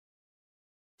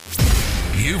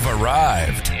You've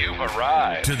arrived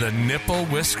to the Nipple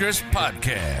Whiskers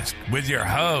Podcast with your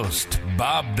host,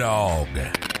 BobDawg.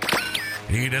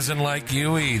 He doesn't like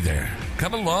you either.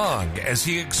 Come along as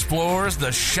he explores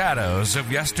the shadows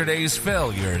of yesterday's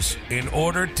failures in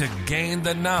order to gain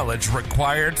the knowledge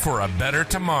required for a better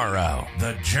tomorrow.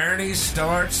 The journey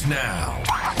starts now.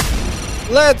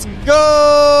 Let's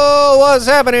go! What's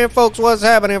happening, folks?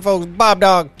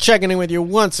 BobDawg checking in with you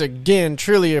once again.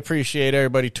 Truly appreciate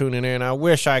everybody tuning in. I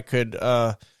wish I could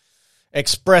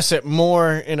express it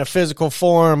more in a physical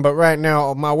form, but right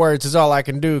now my words is all I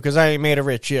can do because I ain't made it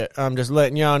rich yet. I'm just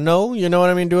letting y'all know, you know what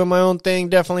I mean? Doing my own thing,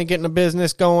 definitely getting a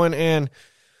business going and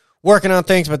working on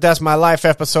things, but that's my life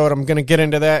episode. I'm going to get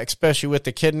into that, especially with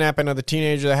the kidnapping of the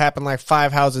teenager that happened like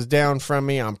 5 houses down from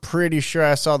me. I'm pretty sure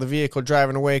I saw the vehicle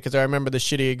driving away because I remember the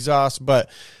shitty exhaust, but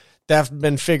that's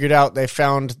been figured out. They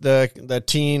found the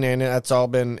teen, and that's all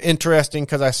been interesting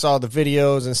because I saw the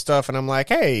videos and stuff, and I'm like,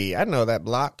 hey, I know that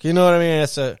block. You know what I mean?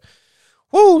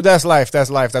 That's life.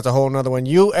 That's a whole nother one.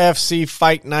 UFC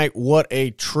Fight Night, what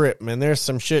a trip, man. There's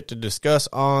some shit to discuss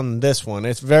on this one.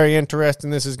 It's very interesting.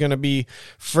 This is going to be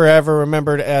forever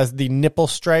remembered as the Nipple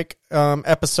Strike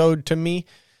episode to me.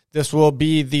 This will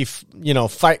be the,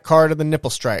 fight card of the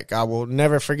Nipple Strike. I will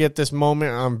never forget this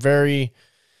moment. I'm very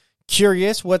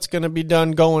curious what's going to be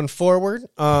done going forward.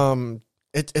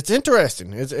 It's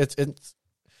interesting.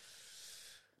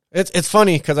 It's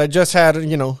funny because I just had,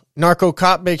 Narco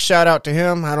Cop, big shout out to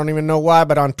him. I don't even know why,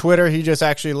 but on Twitter, he just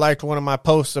actually liked one of my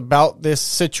posts about this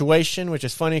situation, which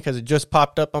is funny because it just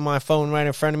popped up on my phone right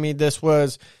in front of me. This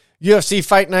was UFC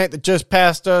Fight Night that just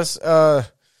passed us.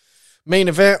 Main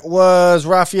event was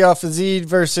Rafael Fiziev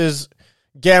versus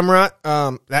Gamrot.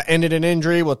 That ended in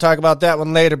injury. We'll talk about that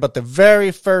one later, but the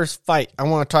very first fight, I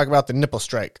want to talk about the Nipple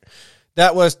Strike.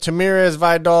 That was Tamirez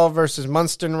Vidal versus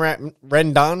Munston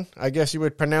Rendon, I guess you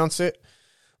would pronounce it.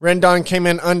 Rendon came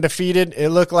in undefeated. It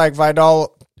looked like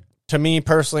Vidal, to me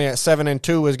personally, at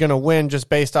 7-2, was going to win just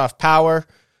based off power.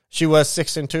 She was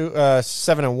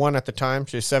 7-1 at the time.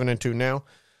 She's 7-2 now.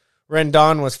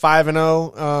 Rendon was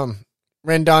 5-0.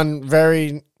 Rendon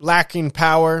very lacking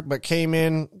power, but came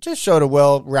in, just showed a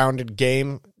well-rounded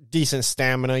game. Decent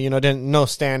stamina, no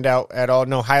standout at all,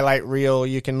 no highlight reel.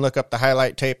 You can look up the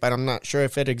highlight tape, but I'm not sure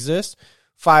if it exists.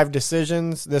 5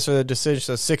 decisions. This was a decision,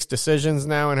 so 6 decisions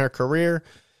now in her career.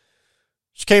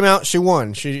 She came out, she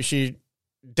won. She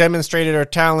demonstrated her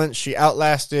talent. She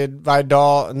outlasted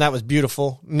Vidal, and that was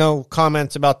beautiful. No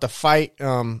comments about the fight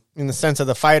in the sense of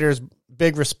the fighters.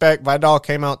 Big respect. Vidal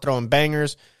came out throwing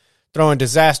bangers, throwing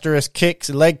disastrous kicks,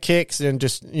 leg kicks, and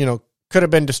just, could have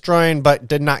been destroying, but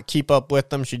did not keep up with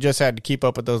them. She just had to keep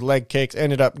up with those leg kicks.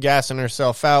 Ended up gassing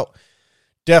herself out.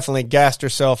 Definitely gassed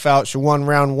herself out. She won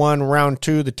round 1. Round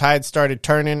 2, the tide started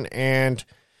turning, and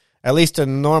at least in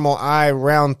the normal eye,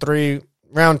 round 2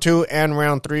 and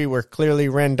round 3 were clearly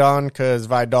Rendon because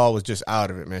Vidal was just out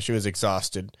of it, man. She was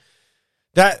exhausted.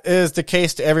 That is the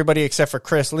case to everybody except for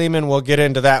Chris Lehman. We'll get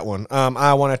into that one.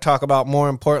 I want to talk about, more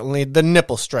importantly, the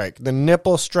Nipple Strike. The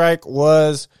Nipple Strike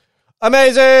was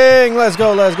amazing. Let's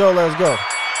go.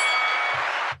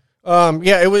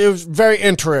 It was very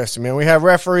interesting, man. We have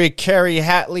referee Kerry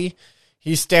Hatley.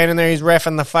 He's standing there. He's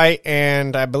reffing the fight,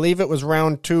 and I believe it was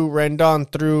round 2.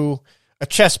 Rendon threw a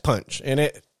chest punch, and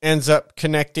it ends up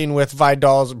connecting with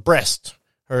Vidal's breast,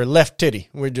 her left titty.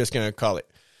 We're just going to call it.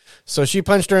 So she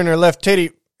punched her in her left titty,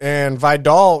 and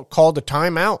Vidal called a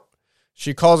timeout.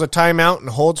 She calls a timeout and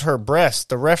holds her breast.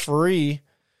 The referee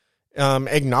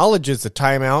acknowledges the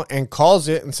timeout and calls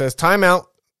it and says, timeout.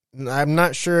 I'm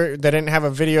not sure. They didn't have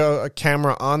a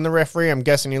camera on the referee. I'm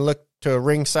guessing he looked to a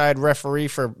ringside referee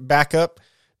for backup.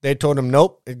 They told him,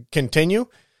 nope, continue.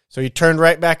 So he turned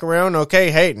right back around.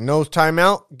 Okay, hey, no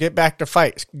timeout. Get back to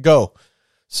fight. Go.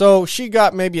 So she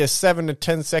got maybe a 7 to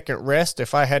 10 second rest.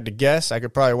 If I had to guess, I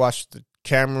could probably watch the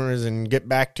cameras and get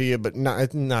back to you, but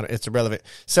it's irrelevant.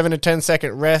 7 to 10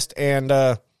 second rest and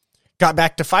got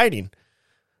back to fighting.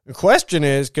 The question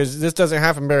is, because this doesn't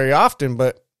happen very often,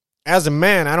 but as a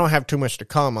man, I don't have too much to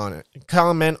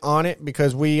comment on it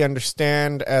because we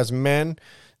understand as men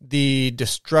the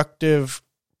destructive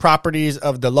properties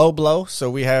of the low blow. So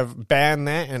we have banned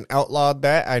that and outlawed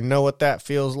that. I know what that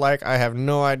feels like. I have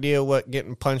no idea what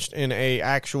getting punched in a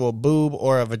actual boob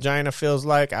or a vagina feels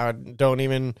like.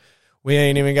 We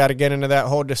ain't even got to get into that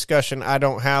whole discussion. I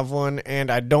don't have one,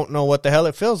 and I don't know what the hell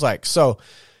it feels like. So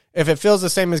if it feels the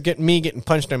same as getting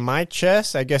punched in my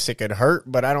chest, I guess it could hurt,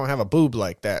 but I don't have a boob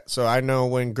like that. So I know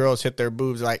when girls hit their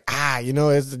boobs, like,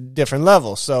 it's a different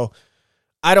level. So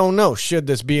I don't know. Should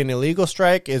this be an illegal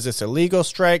strike? Is this a legal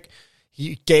strike?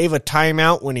 He gave a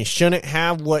timeout when he shouldn't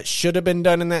have. What should have been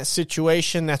done in that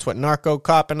situation, that's what Narco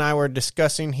Cop and I were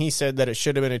discussing. He said that it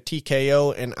should have been a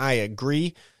TKO, and I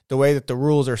agree. The way that the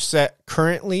rules are set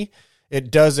currently, it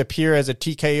does appear as a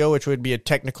TKO, which would be a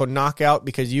technical knockout,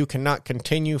 because you cannot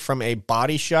continue from a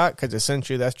body shot, because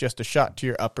essentially that's just a shot to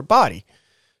your upper body.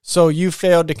 So you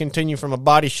failed to continue from a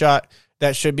body shot.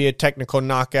 That should be a technical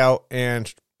knockout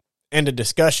and end of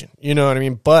discussion. You know what I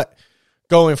mean? But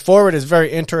going forward is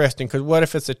very interesting, because what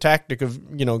if it's a tactic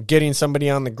of, getting somebody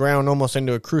on the ground almost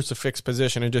into a crucifix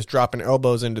position and just dropping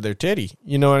elbows into their titty?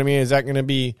 You know what I mean? Is that going to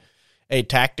be a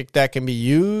tactic that can be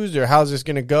used, or how's this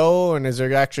going to go? And is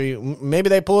there actually, maybe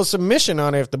they pull a submission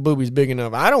on it if the boobie's big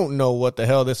enough. I don't know what the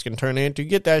hell this can turn into.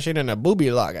 Get that shit in a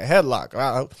boobie lock, a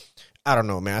headlock. I don't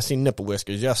know, man. I seen nipple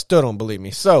whiskers. Y'all still don't believe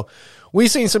me. So we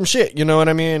seen some shit, you know what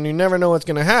I mean? You never know what's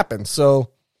going to happen.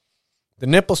 So the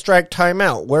nipple strike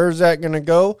timeout, where's that going to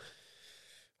go?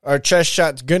 Are chest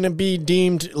shots going to be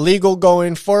deemed legal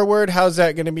going forward? How's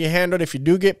that going to be handled if you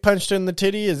do get punched in the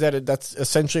titty? Is that's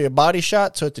essentially a body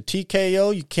shot, so it's a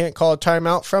TKO? You can't call a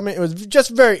timeout from it. It was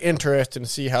just very interesting to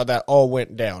see how that all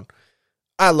went down.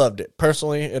 I loved it.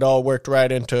 Personally, it all worked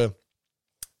right into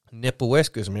nipple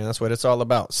whiskers, man. That's what it's all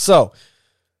about. So,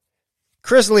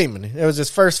 Chris Lehman, it was his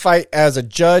first fight as a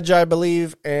judge, I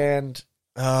believe, and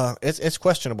it's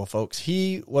questionable, folks.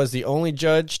 He was the only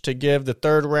judge to give the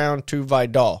third round to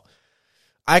Vidal.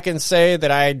 I can say that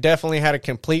I definitely had a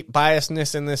complete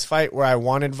biasness in this fight where I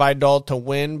wanted Vidal to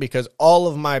win, because all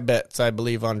of my bets, I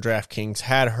believe, on DraftKings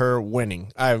had her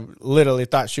winning. I literally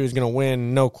thought she was going to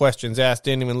win, no questions asked.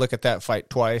 Didn't even look at that fight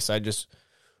twice. I just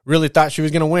really thought she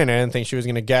was going to win. I didn't think she was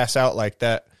going to gas out like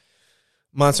that.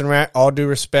 Montserrat, all due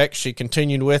respect, she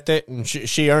continued with it, and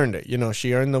she earned it.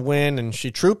 She earned the win, and she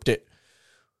trooped it.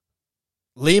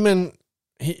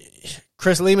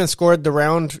 Chris Lehman scored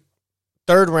the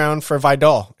third round for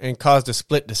Vidal and caused a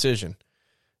split decision.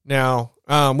 Now,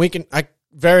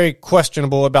 very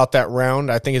questionable about that round.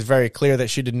 I think it's very clear that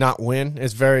she did not win.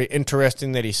 It's very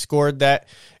interesting that he scored that,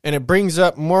 and it brings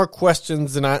up more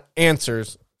questions than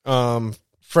answers.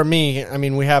 For me, I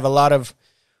mean, we have a lot of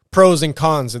pros and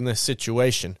cons in this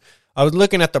situation. I was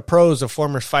looking at the pros of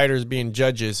former fighters being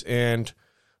judges, and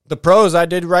the pros, I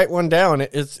did write one down.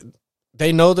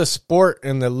 They know the sport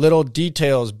and the little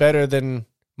details better than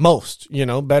most,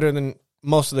 better than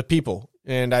most of the people.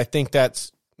 And I think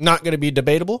that's not going to be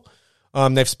debatable.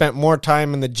 They've spent more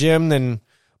time in the gym than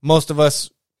most of us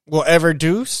will ever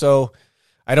do. So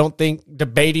I don't think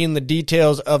debating the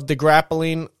details of the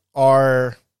grappling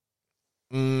are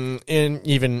in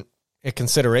even a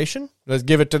consideration. Let's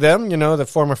give it to them. The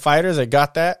former fighters, they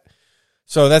got that.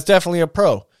 So that's definitely a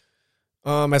pro.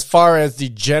 As far as the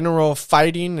general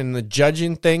fighting and the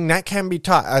judging thing, that can be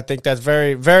taught. I think that's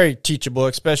very, very teachable,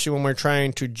 especially when we're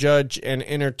trying to judge and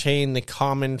entertain the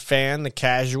common fan, the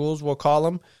casuals, we'll call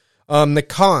them. The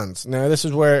cons. Now, this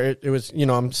is where it was,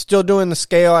 I'm still doing the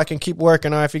scale. I can keep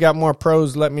working on it. If you got more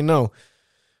pros, let me know.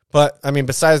 But, I mean,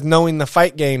 besides knowing the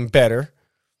fight game better,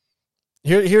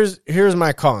 here's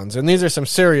my cons, and these are some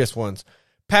serious ones.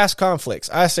 Past conflicts.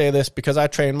 I say this because I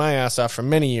trained my ass off for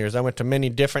many years. I went to many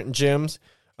different gyms.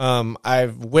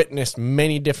 I've witnessed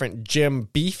many different gym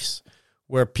beefs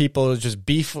where people just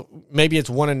beef. Maybe it's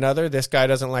one another. This guy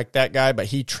doesn't like that guy, but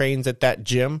he trains at that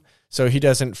gym. So he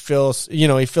doesn't feel,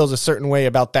 he feels a certain way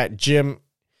about that gym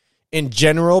in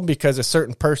general because a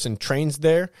certain person trains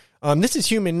there. This is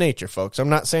human nature, folks. I'm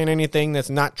not saying anything that's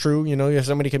not true.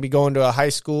 Somebody could be going to a high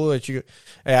school that hey,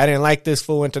 I didn't like this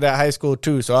fool, went to that high school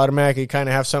too. So automatically kind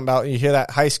of have something about, you hear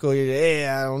that high school, hey,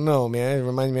 I don't know, man. It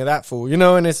reminds me of that fool,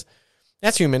 and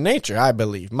that's human nature, I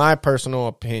believe. My personal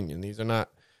opinion. These are not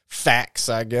facts,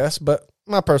 I guess, but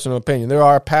my personal opinion. There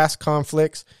are past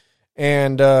conflicts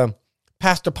and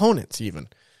past opponents even.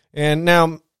 And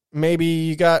now maybe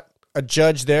you got a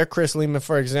judge there, Chris Lehman,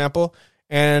 for example,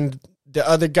 and the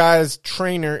other guy's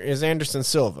trainer is Anderson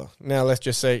Silva. Now, let's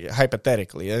just say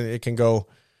hypothetically. It can go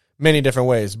many different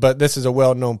ways, but this is a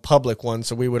well-known public one,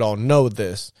 so we would all know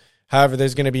this. However,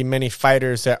 there's going to be many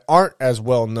fighters that aren't as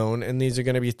well-known, and these are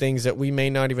going to be things that we may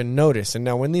not even notice. And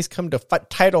now when these come to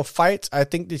title fights, I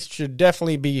think these should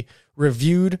definitely be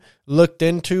reviewed, looked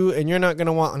into, and you're not going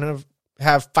to want to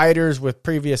have fighters with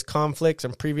previous conflicts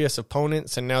and previous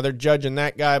opponents, and now they're judging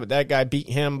that guy, but that guy beat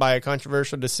him by a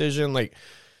controversial decision.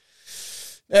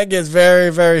 That gets very,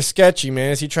 very sketchy,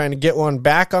 man. Is he trying to get one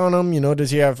back on him?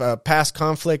 Does he have a past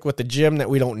conflict with the gym that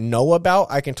we don't know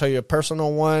about? I can tell you a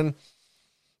personal one.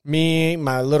 Me,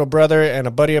 my little brother, and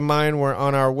a buddy of mine were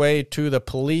on our way to the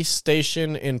police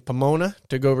station in Pomona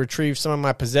to go retrieve some of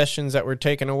my possessions that were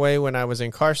taken away when I was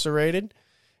incarcerated.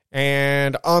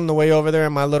 And on the way over there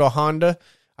in my little Honda,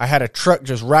 I had a truck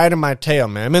just riding my tail,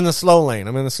 man. I'm in the slow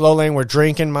lane. We're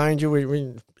drinking, mind you.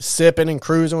 We sipping and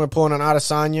cruising. We're pulling an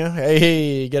Adesanya.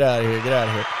 Hey, get out of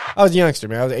here. I was a youngster,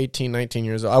 man. I was 18, 19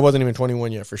 years old. I wasn't even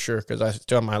 21 yet for sure because I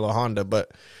still had my little Honda.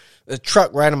 But the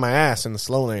truck riding my ass in the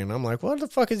slow lane. I'm like, what the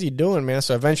fuck is he doing, man?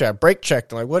 So eventually I brake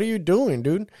checked. I'm like, what are you doing,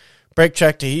 dude? Brake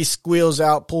checked. He squeals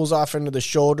out, pulls off into the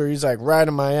shoulder. He's like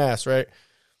riding my ass, right?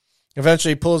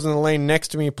 Eventually he pulls in the lane next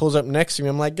to me. He pulls up next to me.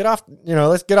 I'm like, get off,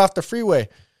 let's get off the freeway.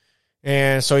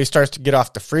 And so he starts to get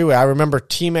off the freeway. I remember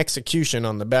Team Execution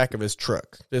on the back of his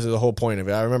truck. This is the whole point of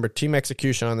it. I remember Team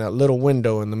Execution on that little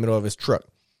window in the middle of his truck.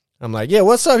 I'm like, yeah,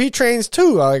 what's up? He trains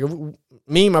too. Like,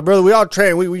 me, my brother, we all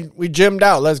train. We gymmed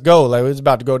out. Let's go. Like, it was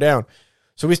about to go down.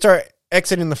 So we start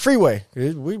exiting the freeway.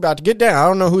 We about to get down. I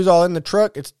don't know who's all in the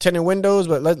truck. It's tinted windows,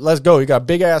 but let's go. You got a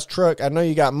big ass truck. I know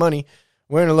you got money.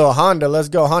 We're in a little Honda. Let's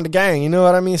go. Honda gang. You know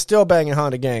what I mean? Still banging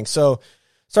Honda gang. So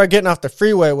start getting off the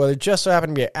freeway. Well, it just so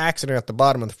happened to be an accident at the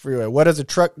bottom of the freeway. What does the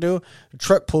truck do? The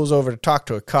truck pulls over to talk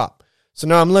to a cop. So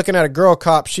now I'm looking at a girl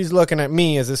cop. She's looking at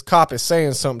me as this cop is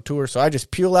saying something to her. So I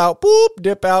just peel out, boop,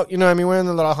 dip out. You know what I mean? We're in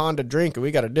the little Honda drinker.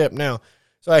 We got to dip now.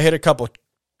 So I hit a couple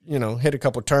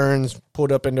turns,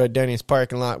 pulled up into a Denny's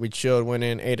parking lot. We chilled, went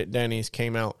in, ate at Denny's,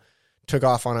 came out, took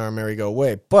off on our merry-go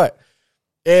way. But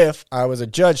if I was a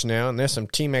judge now, and there's some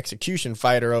Team Execution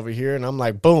fighter over here, and I'm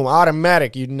like, boom,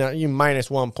 automatic, you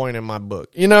minus 1 point in my book.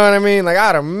 You know what I mean? Like,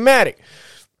 automatic.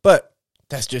 But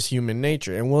that's just human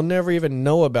nature, and we'll never even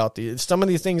know about these. Some of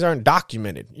these things aren't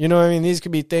documented. You know what I mean? These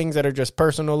could be things that are just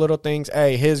personal little things.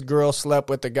 Hey, his girl slept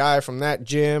with the guy from that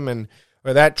gym,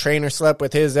 or that trainer slept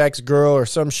with his ex-girl or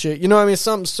some shit. You know what I mean?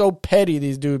 Something so petty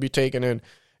these dudes be taking in.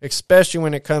 Especially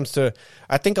when it comes to,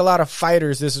 I think a lot of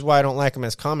fighters, this is why I don't like them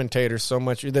as commentators so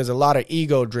much. There's a lot of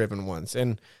ego-driven ones.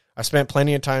 And I spent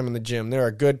plenty of time in the gym. There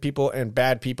are good people and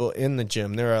bad people in the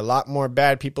gym. There are a lot more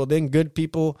bad people than good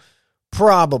people,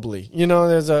 probably. And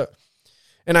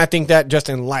I think that just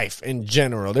in life in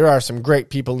general. There are some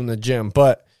great people in the gym,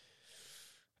 but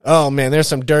oh man, there's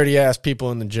some dirty ass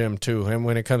people in the gym too. And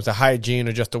when it comes to hygiene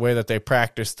or just the way that they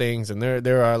practice things, and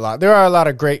there are a lot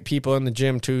of great people in the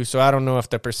gym too. So I don't know if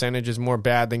the percentage is more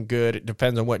bad than good. It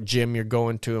depends on what gym you're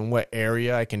going to and what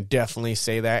area. I can definitely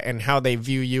say that, and how they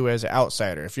view you as an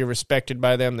outsider. If you're respected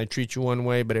by them, they treat you one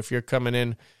way, but if you're coming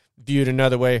in viewed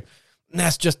another way,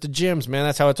 that's just the gyms, man.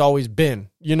 That's how it's always been.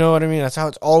 You know what I mean? That's how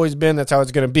it's always been. That's how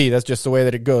it's going to be. That's just the way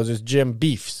that it goes. There's gym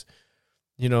beefs.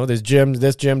 This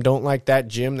gym don't like that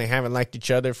gym. They haven't liked each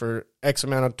other for X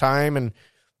amount of time. And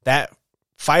that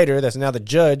fighter that's now the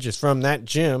judge is from that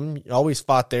gym, always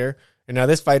fought there. And now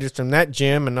this fighter's from that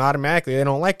gym, and automatically they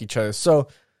don't like each other. So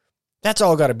that's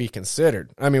all got to be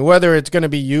considered. I mean, whether it's going to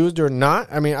be used or not,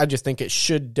 I mean, I just think it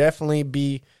should definitely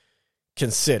be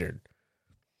considered.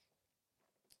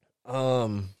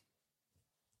 And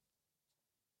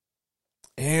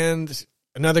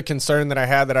another concern that I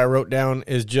had that I wrote down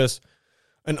is just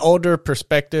an older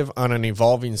perspective on an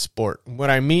evolving sport. What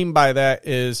I mean by that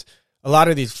is a lot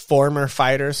of these former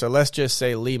fighters, so let's just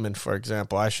say Lehman, for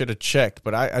example. I should have checked,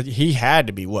 but he had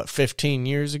to be, 15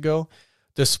 years ago?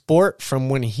 The sport from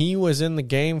when he was in the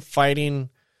game fighting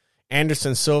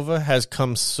Anderson Silva has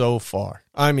come so far.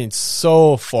 I mean,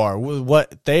 so far.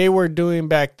 What they were doing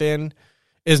back then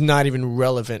is not even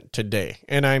relevant today.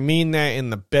 And I mean that in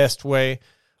the best way.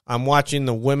 I'm watching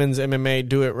the women's MMA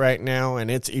do it right now, and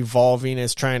it's evolving.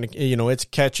 It's trying to, it's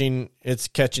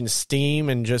catching steam.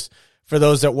 And just for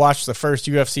those that watched the first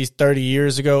UFC 30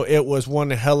 years ago, it was one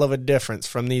hell of a difference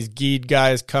from these geed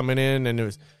guys coming in, and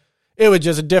it was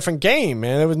just a different game,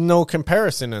 man. There was no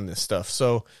comparison on this stuff.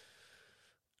 So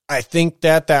I think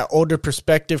that older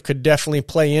perspective could definitely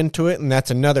play into it, and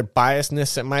that's another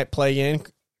biasness that might play in.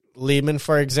 Lehman,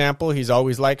 for example, he's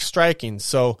always liked striking.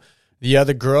 So the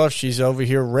other girl, if she's over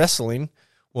here wrestling,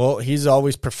 well, he's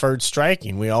always preferred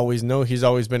striking. We always know he's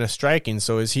always been a striking.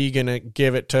 So is he going to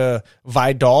give it to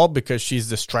Vidal because she's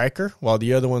the striker while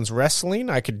the other one's wrestling?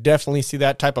 I could definitely see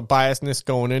that type of biasness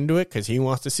going into it because he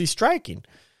wants to see striking,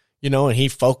 and he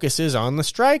focuses on the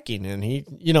striking. And he,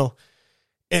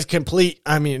 is complete.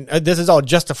 I mean, this is all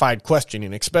justified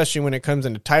questioning, especially when it comes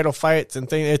into title fights and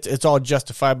things. It's all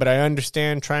justified, but I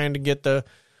understand trying to get the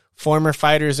former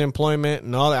fighters employment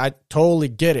and all that. I totally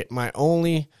get it. My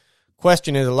only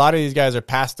question is a lot of these guys are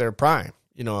past their prime.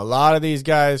 A lot of these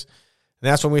guys,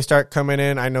 and that's when we start coming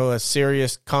in. I know a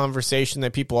serious conversation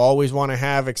that people always want to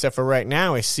have, except for right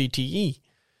now, is CTE.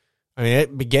 I mean,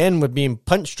 it began with being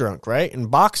punch drunk, right, in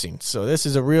boxing. So this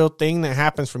is a real thing that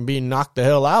happens from being knocked the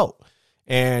hell out.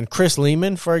 And Chris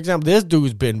Lehman, for example, this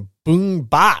dude's been boom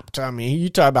bopped. I mean, you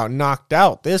talk about knocked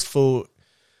out. This fool,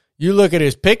 You look at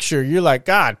his picture, you're like,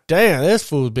 God damn, this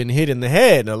fool's been hit in the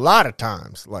head a lot of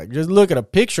times. Like, just look at a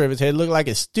picture of his head, look like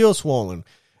it's still swollen.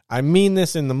 I mean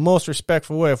this in the most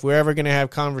respectful way. If we're ever going to have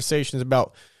conversations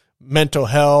about mental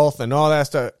health and all that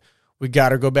stuff, we got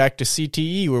to go back to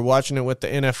CTE. We're watching it with the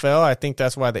NFL. I think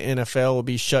that's why the NFL will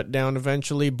be shut down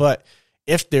eventually. But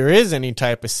if there is any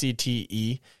type of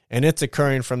CTE and it's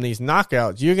occurring from these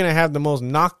knockouts, you're going to have the most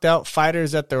knocked out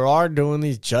fighters that there are doing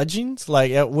these judgings.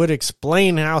 Like, it would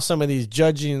explain how some of these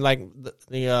judging, like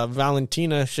the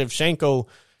Valentina Shevchenko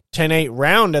 10-8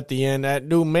 round at the end, that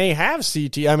dude may have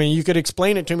CTE. I mean, you could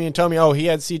explain it to me and tell me, oh, he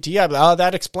had CTE. But, oh,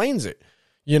 that explains it.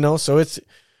 You know, so it's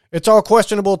all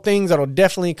questionable things that'll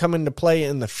definitely come into play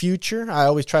in the future. I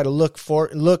always try to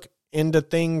look into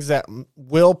things that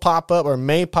will pop up or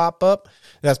may pop up.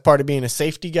 That's part of being a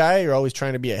safety guy. You're always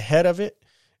trying to be ahead of it.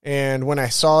 And when I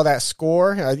saw that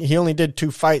score, he only did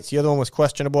 2 fights. The other one was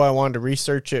questionable. I wanted to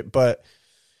research it, but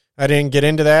I didn't get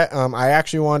into that. I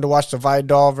actually wanted to watch the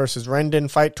Vidal versus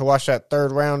Rendon fight to watch that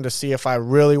 3rd round to see if I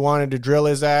really wanted to drill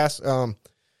his ass. They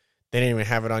didn't even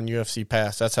have it on UFC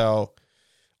Pass. That's how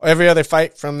every other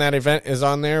fight from that event is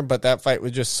on there, but that fight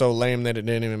was just so lame that it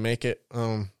didn't even make it.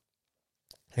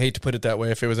 I hate to put it that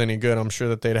way. If it was any good, I'm sure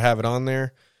that they'd have it on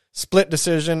there. Split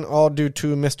decision, all due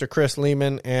to Mr. Chris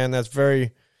Lehman, and that's we're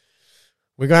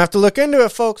going to have to look into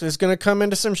it, folks. It's going to come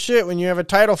into some shit when you have a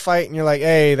title fight and you're like,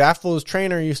 hey, that fool's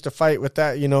trainer used to fight with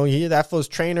that. You know, that fool's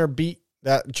trainer beat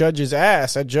that judge's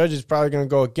ass. That judge is probably going to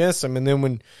go against him. And then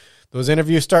when those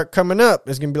interviews start coming up,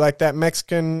 it's going to be like that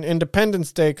Mexican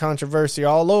Independence Day controversy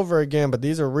all over again. But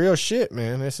these are real shit,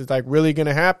 man. This is like really going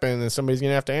to happen, and somebody's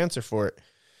going to have to answer for it.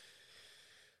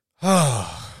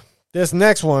 Oh, this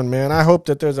next one, man, I hope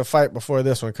that there's a fight before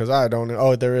this one because I don't know.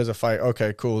 Oh, there is a fight.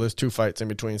 Okay, cool. There's 2 fights in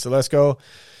between. So let's go.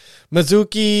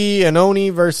 Mizuki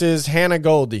Anoni versus Hannah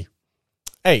Goldie.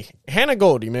 Hey, Hannah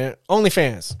Goldie, man.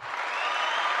 OnlyFans.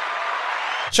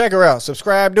 Check her out.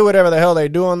 Subscribe. Do whatever the hell they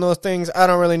do on those things. I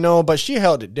don't really know, but she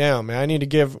held it down, man. I need to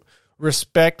give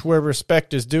respect where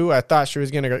respect is due. I thought she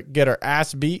was going to get her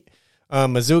ass beat.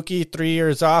 Mizuki, 3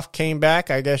 years off, came back.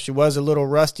 I guess she was a little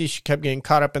rusty. She kept getting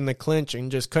caught up in the clinch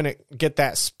and just couldn't get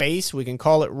that space. We can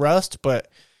call it rust, but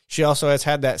she also has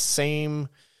had that same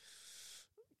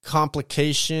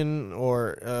complication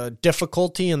or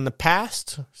difficulty in the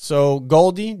past. So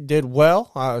Goldie did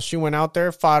well. She went out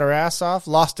there, fought her ass off,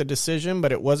 lost a decision,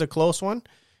 but it was a close one.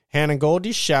 Hannah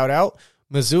Goldie, shout out.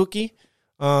 Mizuki,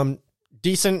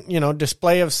 decent,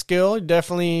 display of skill.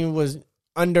 Definitely was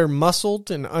under-muscled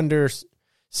and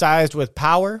undersized with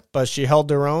power, but she held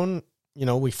her own.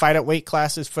 We fight at weight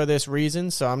classes for this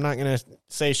reason, so I'm not going to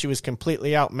say she was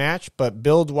completely outmatched, but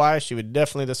build-wise, she was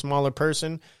definitely the smaller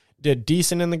person. Did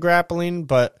decent in the grappling,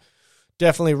 but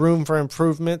definitely room for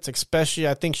improvements, especially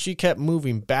I think she kept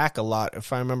moving back a lot,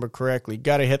 if I remember correctly.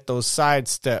 Got to hit those side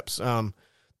steps. The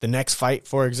next fight,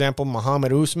 for example,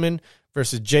 Muhammad Usman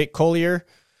versus Jake Collier.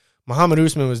 Muhammad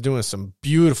Usman was doing some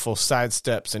beautiful side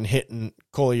steps and hitting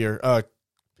Collier.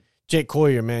 Jake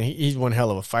Collier, man, he's one hell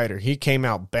of a fighter. He came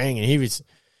out banging.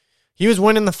 He was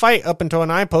winning the fight up until an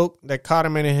eye poke that caught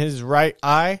him in his right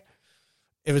eye.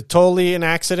 It was totally an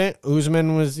accident.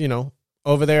 Usman was,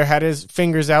 over there, had his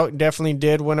fingers out.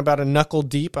 Definitely went about a knuckle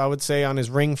deep, I would say, on his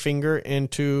ring finger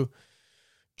into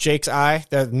Jake's eye.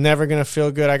 That's never going to feel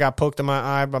good. I got poked in my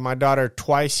eye by my daughter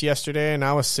twice yesterday, and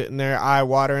I was sitting there eye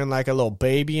watering like a little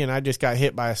baby, and I just got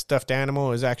hit by a stuffed animal.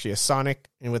 It was actually a Sonic,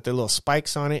 and with the little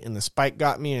spikes on it, and the spike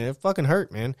got me, and it fucking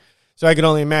hurt, man. So I could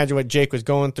only imagine what Jake was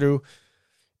going through,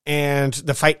 and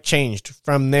the fight changed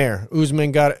from there.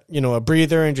 Usman got, a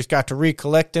breather and just got to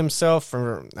recollect himself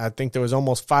for, I think there was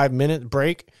almost 5-minute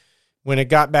break. When it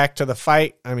got back to the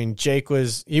fight, I mean, Jake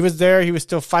was there. He was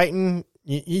still fighting.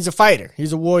 He's a fighter.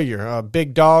 He's a warrior. A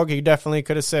big dog. He definitely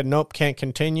could have said, nope, can't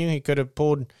continue. He could have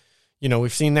pulled,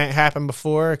 we've seen that happen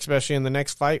before, especially in the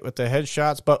next fight with the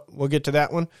headshots, but we'll get to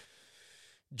that one.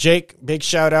 Jake, big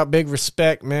shout out, big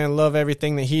respect, man. Love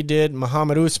everything that he did.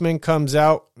 Muhammad Usman comes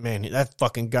out. Man, that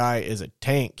fucking guy is a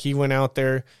tank. He went out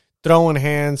there throwing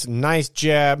hands, nice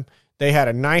jab. They had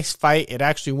a nice fight. It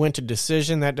actually went to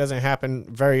decision. That doesn't happen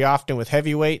very often with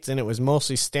heavyweights, and it was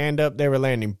mostly stand-up. They were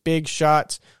landing big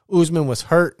shots. Usman was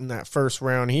hurt in that first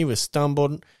round. He was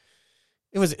stumbled.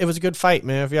 It was a good fight,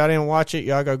 man. If y'all didn't watch it,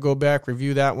 y'all got to go back,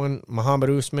 review that one. Muhammad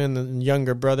Usman, the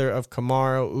younger brother of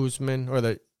Kamaru Usman, or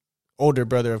the older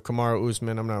brother of Kamaru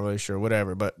Usman. I'm not really sure,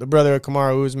 whatever. But the brother of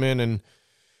Kamaru Usman, and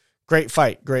great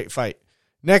fight.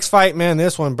 Next fight, man,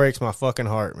 this one breaks my fucking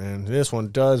heart, man. This one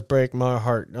does break my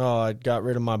heart. Oh, I got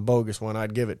rid of my bogus one.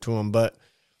 I'd give it to him. But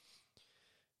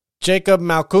Jacob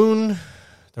Malkoun,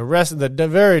 the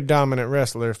very dominant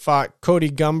wrestler, fought Cody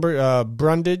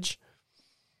Brundage.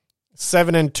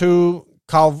 7-2.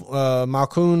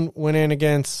 Malkoun went in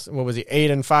against,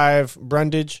 8-5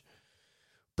 Brundage.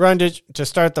 Brundage, to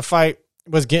start the fight,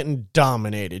 was getting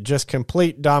dominated. Just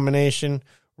complete domination.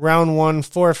 Round 1,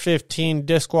 4-15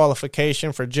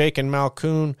 disqualification for Jake and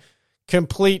Malkoun.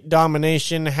 Complete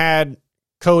domination. Had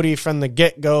Cody from the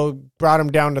get-go, brought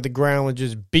him down to the ground, was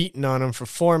just beating on him for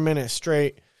 4 minutes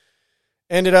straight.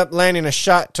 Ended up landing a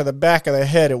shot to the back of the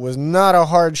head. It was not a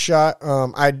hard shot.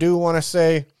 I do want to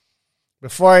say,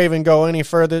 before I even go any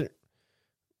further,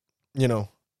 I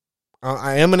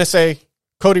am going to say,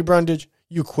 Cody Brundage,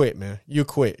 you quit, man. You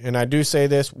quit. And I do say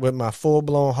this with my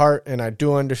full-blown heart, and I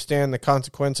do understand the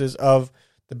consequences of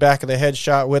the back of the head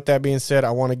shot. With that being said,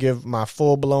 I want to give my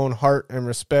full-blown heart and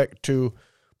respect to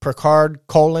Picard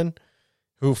Colin,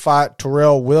 who fought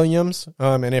Terrell Williams.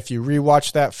 And if you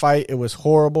rewatch that fight, it was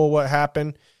horrible what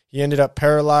happened. He ended up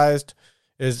paralyzed.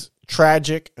 Is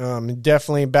tragic.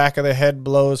 Definitely back of the head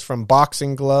blows from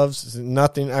boxing gloves.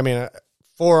 Nothing. I mean,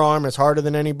 forearm is harder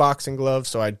than any boxing glove,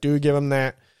 so I do give him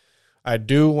that. I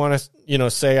do want to,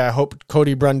 say I hope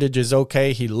Cody Brundage is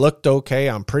okay. He looked okay.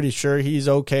 I'm pretty sure he's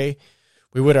okay.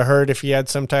 We would have heard if he had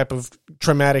some type of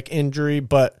traumatic injury,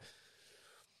 but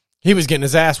he was getting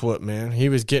his ass whooped, man.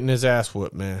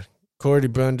 Cody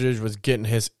Brundage was getting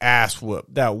his ass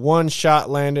whooped. That one shot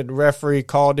landed. The referee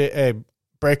called it a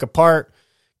break apart.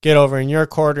 Get over in your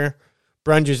corner.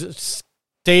 Brundage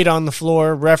stayed on the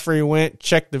floor. Referee went,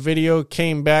 checked the video,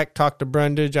 came back, talked to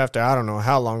Brundage after I don't know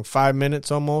how long, 5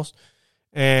 minutes almost,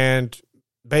 and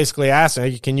basically asked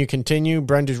him, can you continue?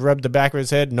 Brundage rubbed the back of his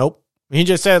head. Nope. He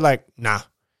just said, nah.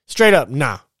 Straight up,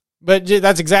 nah. But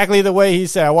that's exactly the way he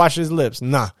said. I watched his lips.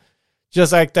 Nah.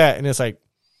 Just like that. And it's like,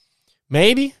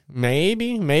 maybe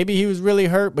he was really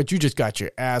hurt, but you just got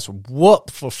your ass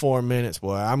whooped for 4 minutes,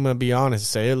 boy. I'm going to be honest and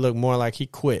say it looked more like he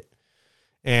quit.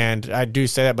 And I do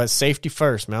say that, but safety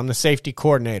first, man. I'm the safety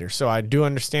coordinator, so I do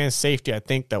understand safety. I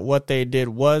think that what they did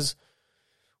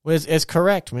is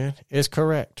correct, man. It's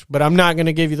correct. But I'm not going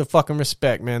to give you the fucking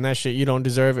respect, man. That shit, you don't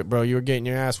deserve it, bro. You were getting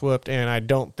your ass whooped, and I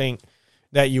don't think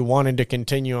that you wanted to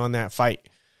continue on that fight.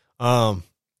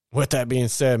 With that being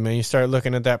said, man, you start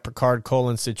looking at that Picard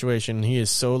Colin situation. He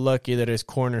is so lucky that his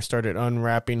corner started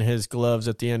unwrapping his gloves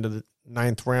at the end of the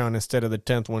 9th round instead of the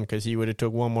 10th one, because he would have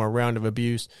took one more round of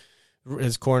abuse.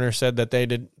 His corner said that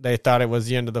they thought it was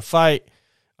the end of the fight.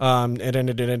 It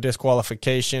ended in a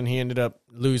disqualification. He ended up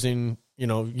losing,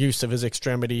 use of his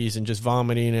extremities and just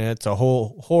vomiting. And it's a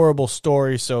whole horrible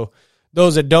story. So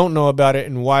those that don't know about it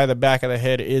and why the back of the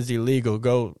head is illegal,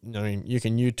 you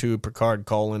can YouTube Picard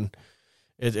Colin.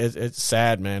 It's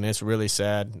sad, man. It's really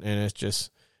sad. And it's just,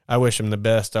 I wish him the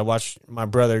best. I watched my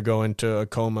brother go into a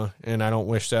coma, and I don't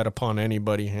wish that upon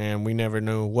anybody. And we never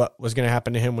knew what was going to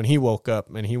happen to him when he woke up.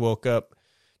 And he woke up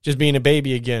just being a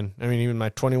baby again. I mean, even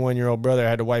my 21-year-old brother, I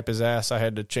had to wipe his ass. I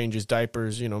had to change his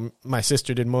diapers. My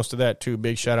sister did most of that too.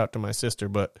 Big shout out to my sister.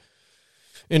 But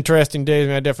interesting days. I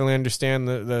mean, I definitely understand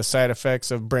the side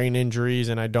effects of brain injuries,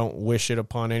 and I don't wish it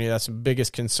upon any. That's the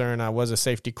biggest concern. I was a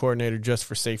safety coordinator just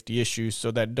for safety issues,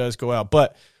 so that does go out.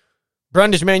 But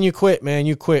Brundage, man, you quit, man.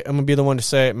 You quit. I'm going to be the one to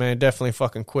say it, man. Definitely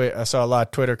fucking quit. I saw a lot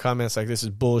of Twitter comments like, this is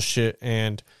bullshit,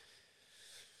 and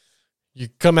you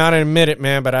come out and admit it,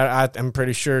 man, but I'm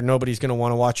pretty sure nobody's going to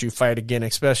want to watch you fight again,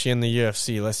 especially in the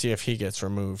UFC. Let's see if he gets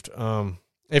removed.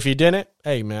 If he didn't,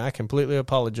 hey, man, I completely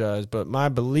apologize. But my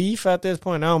belief at this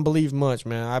point, I don't believe much,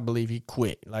 man. I believe he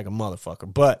quit like a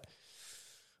motherfucker. But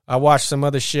I watched some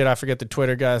other shit. I forget the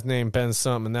Twitter guy's name, Ben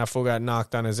something, and that fool got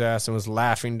knocked on his ass and was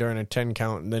laughing during a 10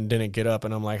 count and then didn't get up.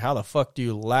 And I'm like, how the fuck do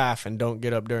you laugh and don't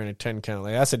get up during a 10 count?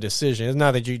 Like, that's a decision. It's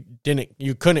not that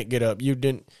you couldn't get up.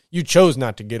 You chose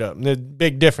not to get up. And there's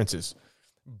big differences,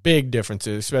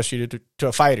 especially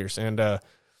to fighters. And,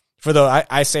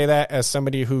 I say that as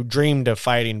somebody who dreamed of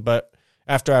fighting, but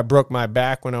after I broke my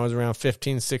back when I was around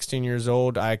 15, 16 years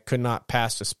old, I could not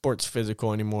pass a sports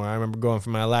physical anymore. I remember going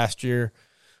for my last year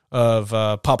of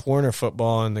Pop Warner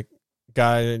football, and the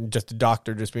guy, just the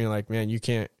doctor, just being like, man, you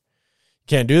can't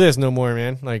do this no more,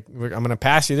 man. Like, I'm going to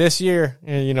pass you this year,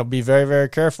 and, be very, very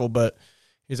careful. But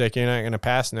he's like, you're not going to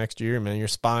pass next year, man. Your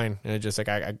spine. And it's just like,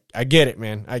 I get it,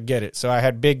 man. I get it. So I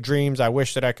had big dreams. I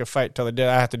wish that I could fight till the day.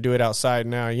 I have to do it outside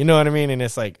now. You know what I mean? And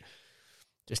it's like,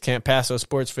 just can't pass those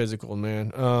sports physicals,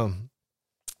 man.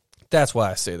 That's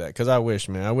why I say that, because I wish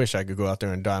I could go out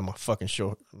there and die on my fucking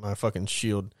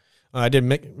shield. I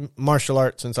did martial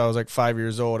arts since I was like 5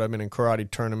 years old. I've been in karate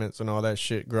tournaments and all that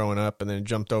shit growing up, and then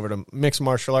jumped over to mixed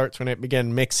martial arts when it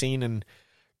began mixing and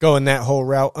going that whole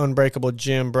route. Unbreakable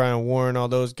Jim, Brian Warren, all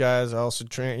those guys. I also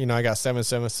train, I got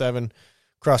 777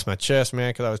 across my chest, man,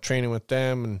 because I was training with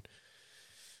them. And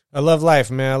I love life,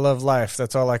 man. I love life.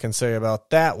 That's all I can say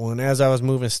about that one. As I was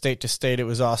moving state to state, it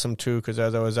was awesome, too, because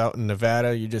as I was out in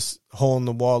Nevada, you just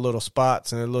hole-in-the-wall little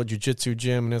spots and a little jiu-jitsu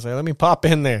gym, and it's like, let me pop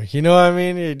in there. You know what I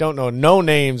mean? You don't know no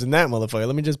names in that motherfucker.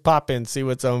 Let me just pop in, see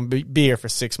what's on, be here for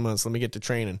 6 months. Let me get to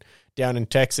training. Down in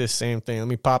Texas, same thing. Let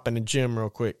me pop in the gym real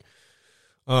quick.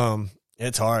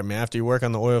 It's hard, man. After you work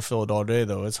on the oil field all day,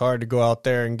 though, it's hard to go out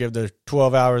there and give the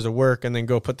 12 hours of work and then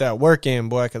go put that work in,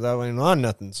 boy, because I ain't on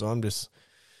nothing. So I'm just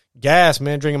gas,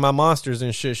 man, drinking my Monsters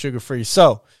and shit, sugar-free.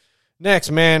 So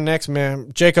next man,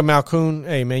 Jacob Malkoun.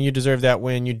 Hey, man, you deserve that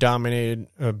win. You dominated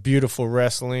beautiful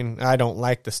wrestling. I don't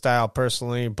like the style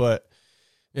personally, but,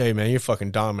 hey, man, you're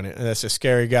fucking dominant. And that's a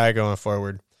scary guy going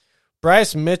forward.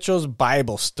 Bryce Mitchell's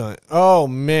Bible stunt. Oh,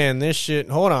 man, this shit.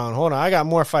 Hold on. I got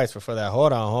more fights before that.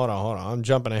 Hold on. I'm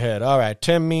jumping ahead. All right,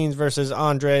 Tim Means versus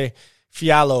Andre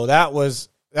Fiallo. That was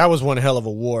one hell of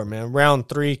a war, man. Round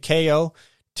 3 KO.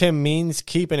 Tim Means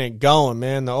keeping it going,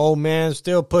 man. The old man's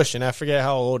still pushing. I forget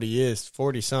how old he is,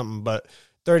 40-something, but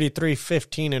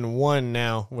 33-15-1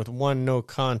 now with 1 no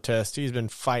contest. He's been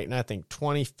fighting, I think,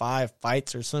 25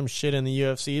 fights or some shit in the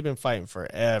UFC. He's been fighting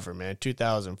forever, man.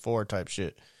 2004 type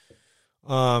shit.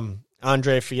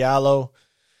 Andre Fiallo,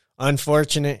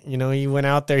 unfortunate. You know, he went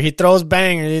out there. He throws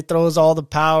bangers. He throws all the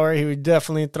power. He was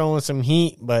definitely throwing some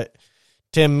heat, but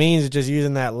Tim Means is just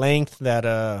using that length,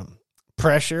 that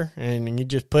pressure, and you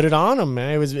just put it on him,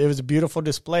 man. It was a beautiful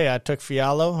display. I took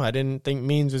Fiallo. I didn't think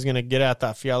Means was going to get it. I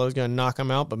thought Fiallo was going to knock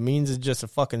him out, but Means is just a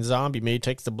fucking zombie, man. He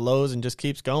takes the blows and just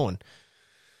keeps going.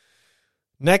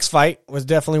 Next fight was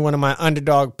definitely one of my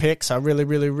underdog picks. I really,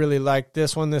 really, really liked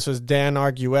this one. This was Dan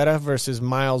Argueta versus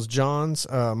Miles Johns.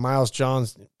 Miles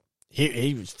Johns,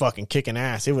 he was fucking kicking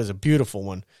ass. It was a beautiful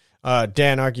one.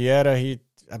 Dan Argueta,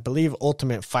 I believe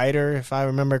Ultimate Fighter, if I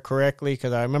remember correctly,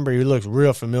 because I remember he looked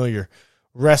real familiar.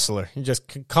 Wrestler. He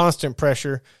just constant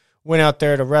pressure. Went out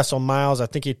there to wrestle Miles. I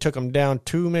think he took him down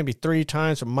 2, maybe 3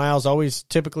 times, but Miles always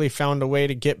typically found a way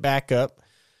to get back up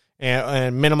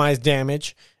and minimize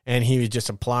damage. And he was just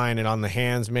applying it on the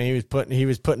hands, man. He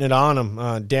was putting it on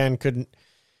him. Dan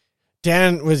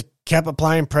kept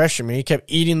applying pressure, man. He kept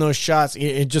eating those shots,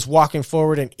 just walking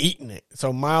forward and eating it.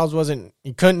 So Miles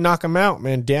he couldn't knock him out,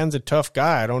 man. Dan's a tough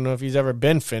guy. I don't know if he's ever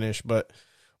been finished, but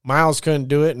Miles couldn't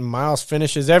do it, and Miles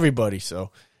finishes everybody.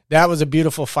 So that was a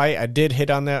beautiful fight. I did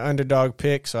hit on that underdog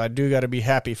pick, so I do got to be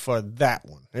happy for that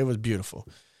one. It was beautiful.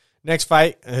 Next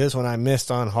fight, this one I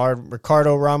missed on hard.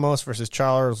 Ricardo Ramos versus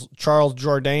Charles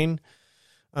Jourdain.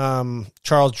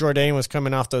 Charles Jourdain was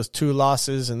coming off those 2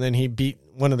 losses, and then he beat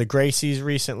one of the Gracies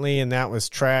recently, and that was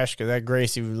trash because that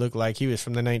Gracie looked like he was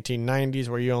from the 1990s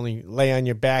where you only lay on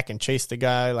your back and chase the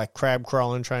guy like crab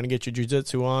crawling trying to get your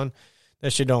jiu-jitsu on.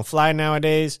 That shit don't fly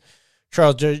nowadays.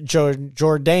 Charles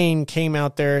Jourdain came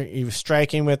out there. He was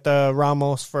striking with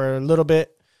Ramos for a little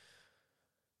bit.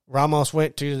 Ramos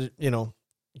went to,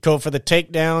 go for the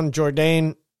takedown.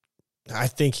 Jourdain, I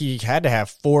think he had to have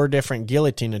 4 different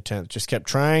guillotine attempts. Just kept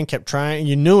trying.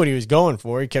 You knew what he was going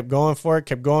for. He kept going for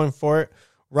it.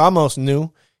 Ramos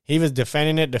knew. He was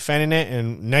defending it,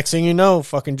 and next thing you know,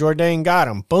 fucking Jourdain got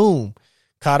him. Boom.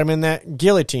 Caught him in that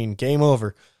guillotine. Game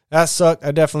over. That sucked.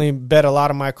 I definitely bet a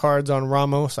lot of my cards on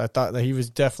Ramos. I thought that he was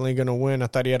definitely going to win. I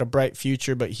thought he had a bright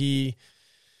future, but he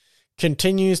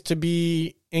continues to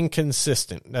be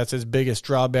inconsistent. That's his biggest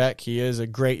drawback. He is a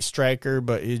great striker,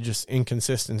 but he just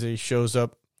inconsistency shows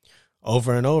up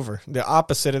over and over. The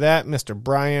opposite of that, Mr.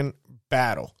 Brian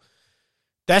Battle.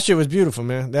 That shit was beautiful,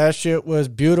 man. That shit was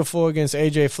beautiful against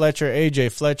AJ Fletcher.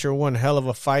 AJ Fletcher, one hell of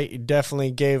a fight. He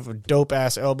definitely gave a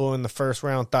dope-ass elbow in the first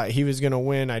round. Thought he was going to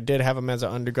win. I did have him as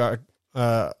an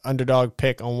underdog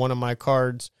pick on one of my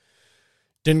cards.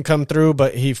 Didn't come through,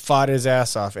 but he fought his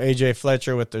ass off. AJ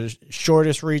Fletcher with the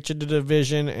shortest reach of the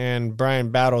division, and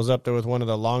Brian Battle's up there with one of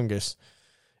the longest.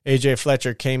 AJ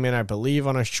Fletcher came in, I believe,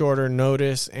 on a shorter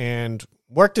notice and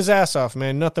worked his ass off,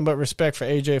 man. Nothing but respect for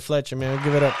AJ Fletcher, man.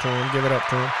 Give it up to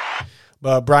him.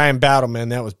 But Brian Battle, man,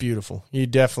 that was beautiful. He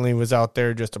definitely was out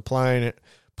there just applying it,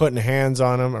 putting hands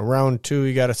on him. Round 2,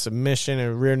 he got a submission,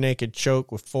 a rear naked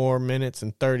choke with 4 minutes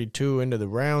and 32 into the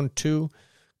round 2.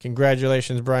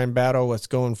 Congratulations, Brian Battle. What's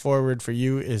going forward for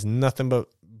you is nothing but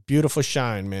beautiful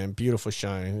shine, man. Beautiful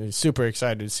shine. Super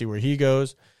excited to see where he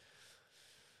goes.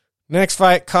 Next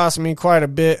fight cost me quite a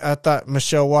bit. I thought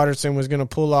Michelle Waterson was going to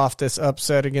pull off this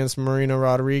upset against Marina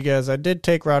Rodriguez. I did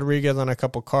take Rodriguez on a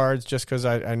couple cards just because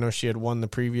I know she had won the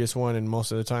previous one, and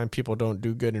most of the time people don't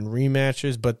do good in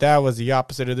rematches. But that was the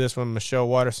opposite of this one. Michelle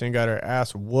Waterson got her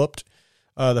ass whooped.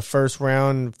 The first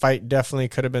round fight definitely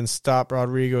could have been stopped.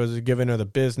 Rodriguez was giving her the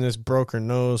business, broke her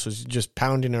nose, was just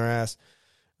pounding her ass.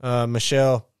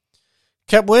 Michelle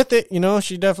kept with it.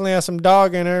 She definitely has some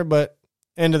dog in her, but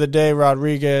end of the day,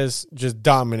 Rodriguez just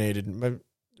dominated.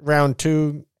 Round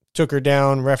 2, took her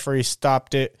down. Referee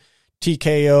stopped it.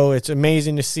 TKO. It's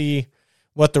amazing to see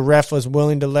what the ref was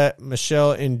willing to let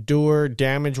Michelle endure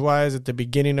damage-wise at the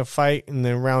beginning of fight. And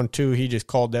then round 2, he just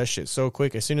called that shit so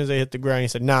quick. As soon as they hit the ground, he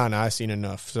said, nah, I've seen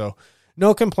enough. So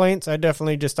no complaints. I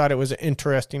definitely just thought it was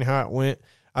interesting how it went.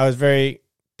 I was very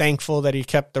thankful that he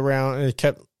kept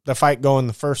the fight going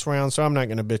the first round, so I'm not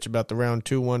going to bitch about the round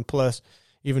 2 1+.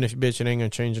 Even if you bitch, it ain't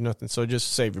going to change nothing, so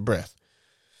just save your breath.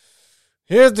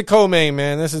 Here's the co-main,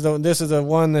 man. This is the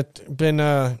one that's been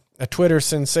a Twitter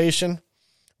sensation.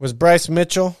 Was Bryce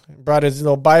Mitchell. Brought his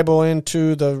little Bible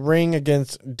into the ring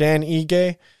against Dan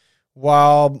Ige.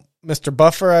 While Mr.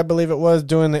 Buffer, I believe it was,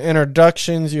 doing the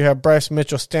introductions, you have Bryce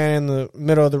Mitchell standing in the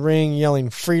middle of the ring yelling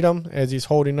freedom as he's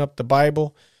holding up the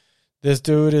Bible. This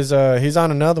dude is he's on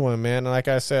another one, man. Like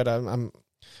I said, I'm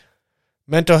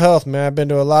mental health, man. I've been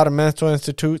to a lot of mental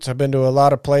institutes. I've been to a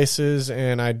lot of places,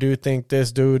 and I do think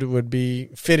this dude would be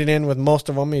fitted in with most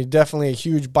of them. He's definitely a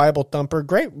huge Bible thumper.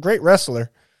 Great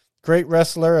wrestler. Great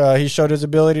wrestler. He showed his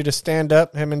ability to stand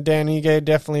up. Him and Dan Ige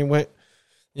definitely went,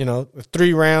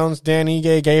 3 rounds. Dan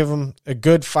Ige gave him a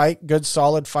good fight, good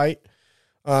solid fight.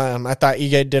 I thought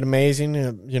Ige did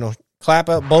amazing. Clap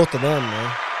up both of them,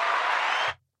 man.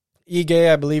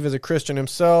 Ige, I believe, is a Christian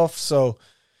himself, so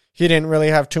he didn't really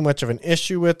have too much of an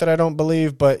issue with it, I don't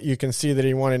believe, but you can see that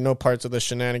he wanted no parts of the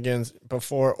shenanigans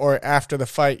before or after the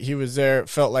fight. He was there. It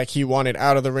felt like he wanted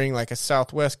out of the ring like a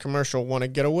Southwest commercial, want to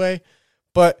get away.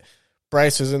 But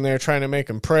Bryce is in there trying to make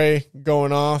him pray,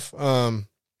 going off.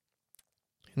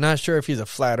 Not sure if he's a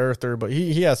flat earther, but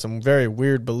he has some very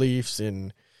weird beliefs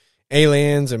in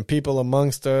aliens and people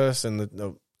amongst us and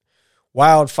the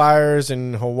wildfires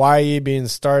in Hawaii being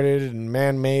started and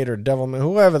man-made or devil-made,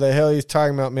 whoever the hell he's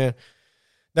talking about, man.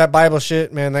 That Bible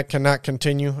shit, man, that cannot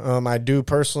continue. I do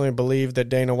personally believe that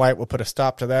Dana White will put a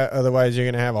stop to that. Otherwise, you're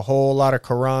going to have a whole lot of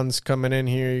Qurans coming in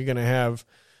here. You're going to have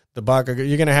the Bhagavad Gita.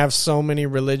 You're going to have so many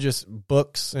religious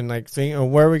books and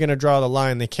where are we going to draw the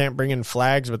line? They can't bring in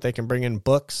flags, but they can bring in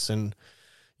books, and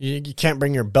you can't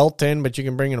bring your belt in, but you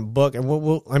can bring in a book. And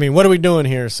what are we doing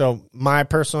here? So my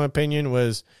personal opinion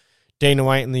was Dana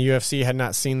White and the UFC had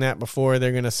not seen that before.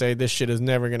 They're going to say this shit is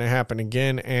never going to happen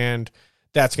again, and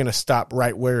that's going to stop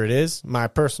right where it is, my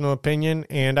personal opinion.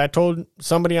 And I told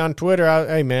somebody on Twitter,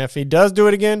 hey, man, if he does do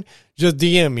it again, just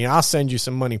DM me. I'll send you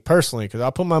some money personally because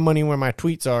I'll put my money where my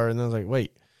tweets are. And I was like,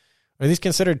 wait, are these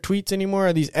considered tweets anymore or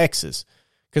are these X's?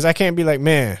 Because I can't be like,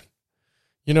 man,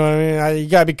 you know what I mean? You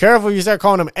got to be careful. You start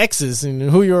calling them X's and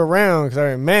who you're around.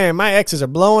 Because, man, my X's are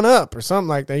blowing up or something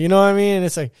like that. You know what I mean? And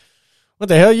it's like, what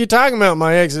the hell are you talking about?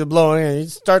 My X's are blowing in. You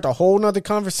start a whole nother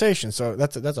conversation. So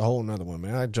that's a whole nother one,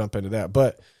 man. I jump into that.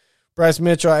 But Bryce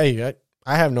Mitchell, hey,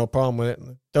 I have no problem with it.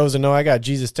 Those that know, I got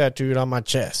Jesus tattooed on my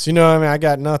chest. You know what I mean? I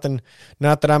got nothing.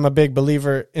 Not that I'm a big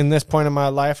believer in this point in my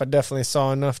life. I definitely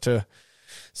saw enough to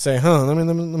say, let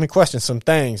me question some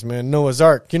things, man. Noah's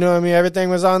Ark. You know what I mean?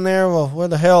 Everything was on there. Well, where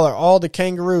the hell are all the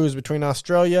kangaroos between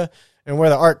Australia and where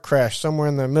the Ark crashed? Somewhere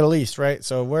in the Middle East, right?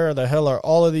 So where the hell are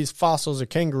all of these fossils of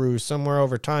kangaroos? Somewhere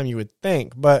over time, you would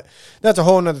think. But that's a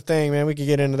whole nother thing, man. We could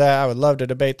get into that. I would love to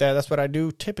debate that. That's what I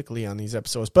do typically on these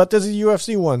episodes. But this is a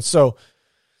UFC one, so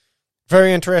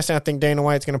very interesting. I think Dana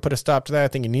White's going to put a stop to that. I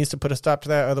think he needs to put a stop to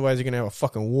that. Otherwise, you're going to have a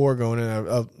fucking war going in,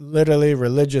 a literally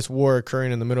religious war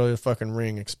occurring in the middle of the fucking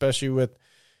ring, especially with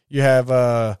you have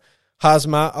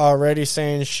Hazmat already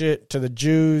saying shit to the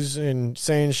Jews and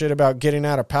saying shit about getting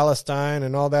out of Palestine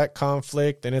and all that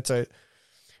conflict. And it's a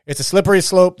slippery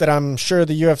slope that I'm sure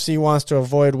the UFC wants to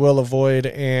avoid, will avoid,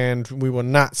 and we will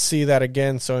not see that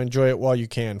again. So enjoy it while you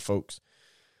can, folks.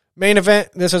 Main event.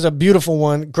 This is a beautiful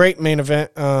one. Great main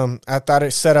event. I thought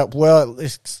it set up well, at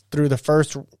least through the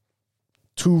first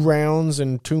 2 rounds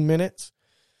in 2 minutes.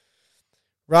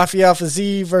 Rafael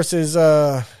Fiziev versus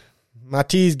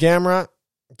Matisse Gamrot.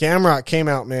 Gamrot came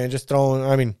out, man, just throwing.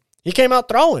 I mean, he came out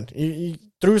throwing. He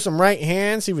threw some right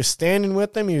hands. He was standing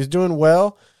with them. He was doing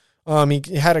well. He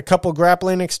had a couple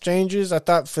grappling exchanges. I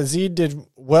thought Fiziev did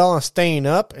well on staying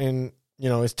up, and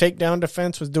his takedown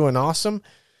defense was doing awesome.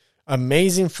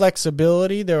 Amazing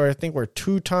flexibility. There were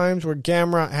 2 times where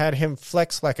Gamrot had him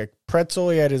flex like a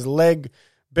pretzel. He had his leg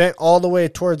bent all the way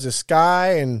towards the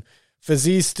sky, and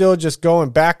Fiziev still just going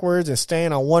backwards and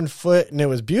staying on 1 foot, and it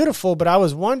was beautiful, but I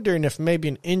was wondering if maybe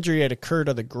an injury had occurred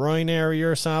to the groin area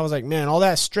or something. I was like, man, all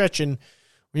that stretching,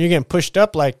 when you're getting pushed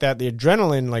up like that, the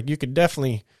adrenaline, like you could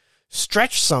definitely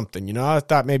stretch something, I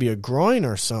thought maybe a groin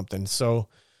or something. So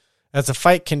as the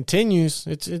fight continues,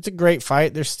 it's a great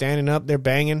fight. They're standing up, they're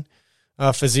banging.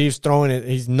 Fiziv's throwing it.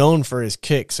 He's known for his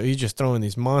kicks, so he's just throwing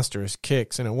these monstrous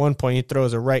kicks. And at one point, he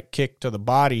throws a right kick to the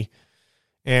body,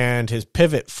 and his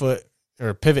pivot foot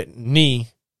or pivot knee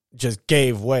just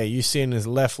gave way. You see in his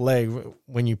left leg,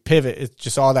 when you pivot, it's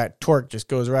just all that torque just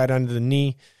goes right under the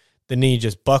knee. The knee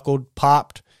just buckled,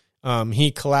 popped.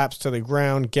 He collapsed to the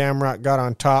ground. Gamrot got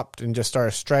on top and just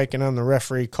started striking him. The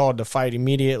referee called the fight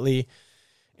immediately.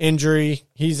 Injury,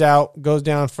 he's out, goes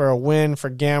down for a win for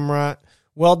Gamrot.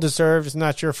 Well-deserved. It's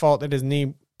not your fault that his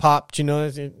knee popped. You know,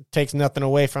 it takes nothing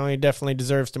away from him. He definitely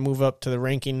deserves to move up to the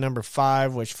ranking number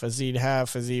 5, which Fiziv have.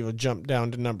 Fiziv will jump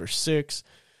down to number 6.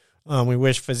 We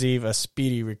wish Fiziv a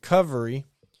speedy recovery.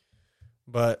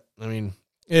 But, I mean,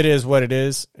 it is what it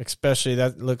is, especially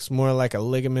that looks more like a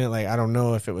ligament. Like, I don't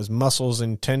know if it was muscles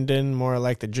and tendon, more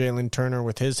like the Jalen Turner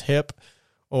with his hip,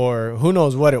 or who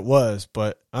knows what it was.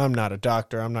 But I'm not a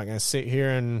doctor. I'm not going to sit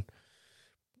here and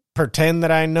pretend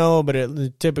that I know, but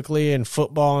it typically in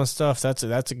football and stuff, that's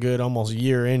a good almost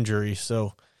year injury.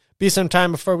 So be some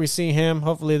time before we see him.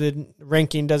 Hopefully the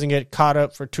ranking doesn't get caught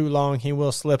up for too long. He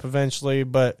will slip eventually,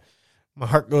 but my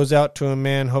heart goes out to him,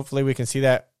 man. Hopefully we can see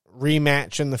that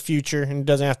rematch in the future, and it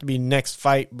doesn't have to be next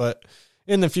fight, but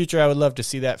in the future I would love to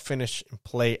see that finish and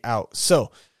play out.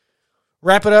 So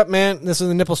wrap it up, man. This is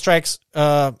the Nipple Strikes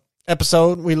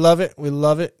episode. We love it. We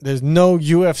love it. There's no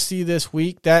UFC this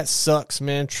week. That sucks,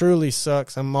 man. Truly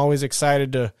sucks. I'm always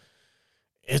excited to.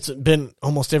 It's been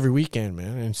almost every weekend,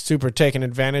 man, and super taking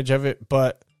advantage of it.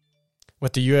 But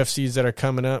with the UFCs that are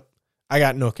coming up, I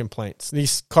got no complaints.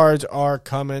 These cards are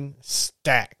coming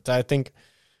stacked. I think,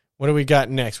 what do we got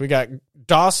next? We got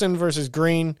Dawson versus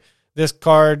Green. This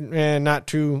card, not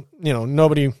too,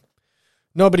 nobody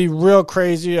real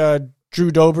crazy. Drew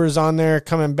Dober's on there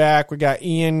coming back. We got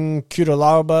Ian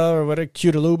Cutelaba,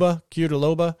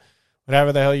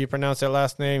 whatever the hell you pronounce that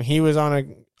last name. He was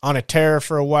on a tear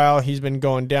for a while. He's been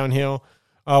going downhill.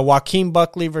 Joaquin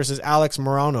Buckley versus Alex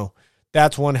Morono.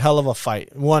 That's one hell of a fight.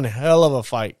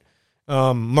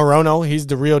 Morono, he's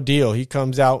the real deal. He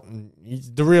comes out and he's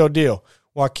the real deal.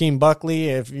 Joaquin Buckley,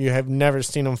 if you have never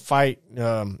seen him fight,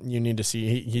 you need to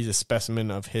see. He's a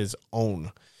specimen of his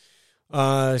own.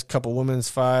 A couple women's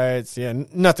fights. Yeah,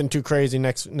 nothing too crazy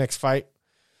next fight.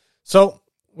 So,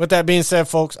 with that being said,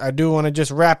 folks, I do want to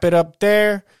just wrap it up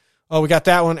there. Oh, we got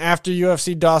that one. After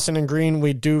UFC, Dawson and Green,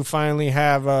 we do finally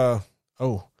have,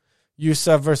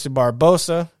 Yusuf versus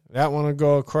Barbosa. That one will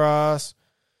go across.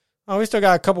 Oh, we still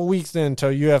got a couple weeks then until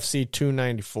UFC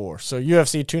 294. So,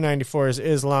 UFC 294 is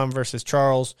Islam versus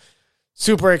Charles.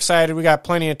 Super excited. We got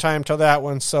plenty of time till that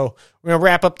one. So we're going to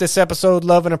wrap up this episode.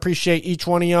 Love and appreciate each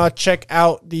one of y'all. Check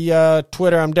out the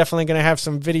Twitter. I'm definitely going to have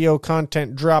some video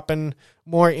content dropping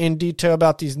more in detail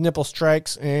about these nipple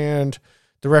strikes, and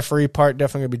the referee part,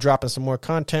 definitely going to be dropping some more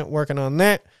content, working on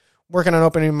that. Working on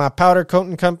opening my powder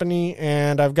coating company,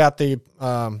 and I've got the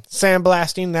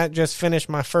sandblasting. That just finished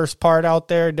my first part out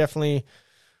there. Definitely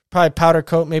probably powder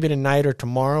coat maybe tonight or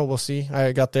tomorrow. We'll see.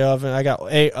 I got the oven. I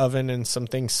got a oven and some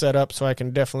things set up so I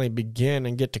can definitely begin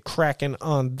and get to cracking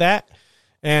on that.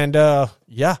 And,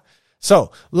 yeah.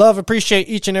 So, love, appreciate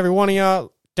each and every one of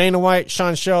y'all. Dana White,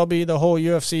 Sean Shelby, the whole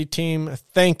UFC team.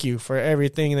 Thank you for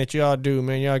everything that y'all do,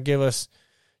 man. Y'all give us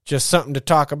just something to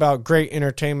talk about. Great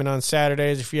entertainment on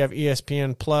Saturdays. If you have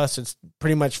ESPN Plus, it's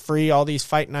pretty much free, all these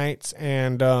fight nights.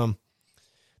 And,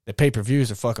 the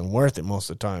pay-per-views are fucking worth it most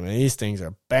of the time. And these things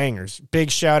are bangers. Big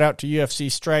shout out to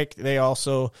UFC Strike. They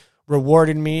also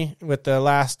rewarded me with the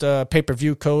last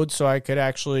pay-per-view code so I could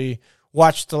actually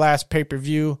watch the last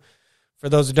pay-per-view. For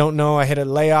those who don't know, I hit a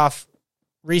layoff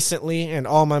recently and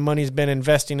all my money's been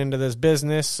investing into this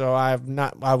business. So I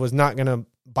was not going to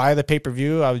buy the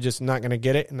pay-per-view. I was just not going to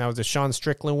get it. And that was a Sean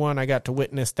Strickland one. I got to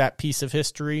witness that piece of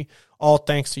history, all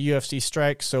thanks to UFC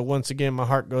Strike. So once again, my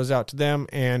heart goes out to them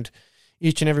and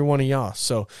each and every one of y'all.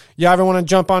 So, y'all ever want to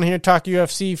jump on here and talk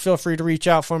UFC, feel free to reach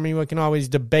out for me. We can always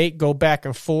debate, go back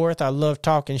and forth. I love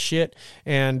talking shit.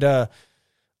 And I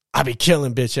be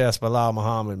killing bitch-ass Bilal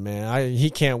Muhammad, man. He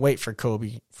can't wait for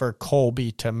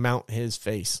Colby to mount his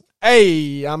face.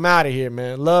 Hey, I'm out of here,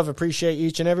 man. Love, appreciate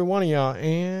each and every one of y'all.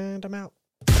 And I'm out.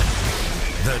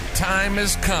 The time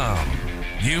has come.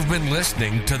 You've been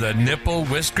listening to the Nipple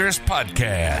Whiskers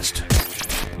Podcast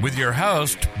with your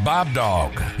host,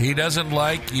 BobDawg. He doesn't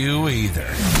like you either.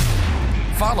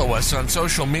 Follow us on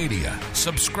social media,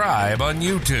 subscribe on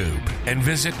YouTube, and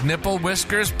visit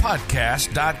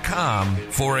nipplewhiskerspodcast.com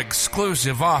for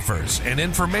exclusive offers and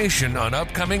information on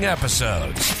upcoming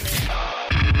episodes.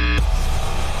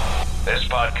 This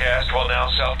podcast will now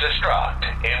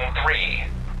self-destruct in 3,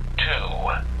 2,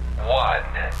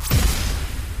 1.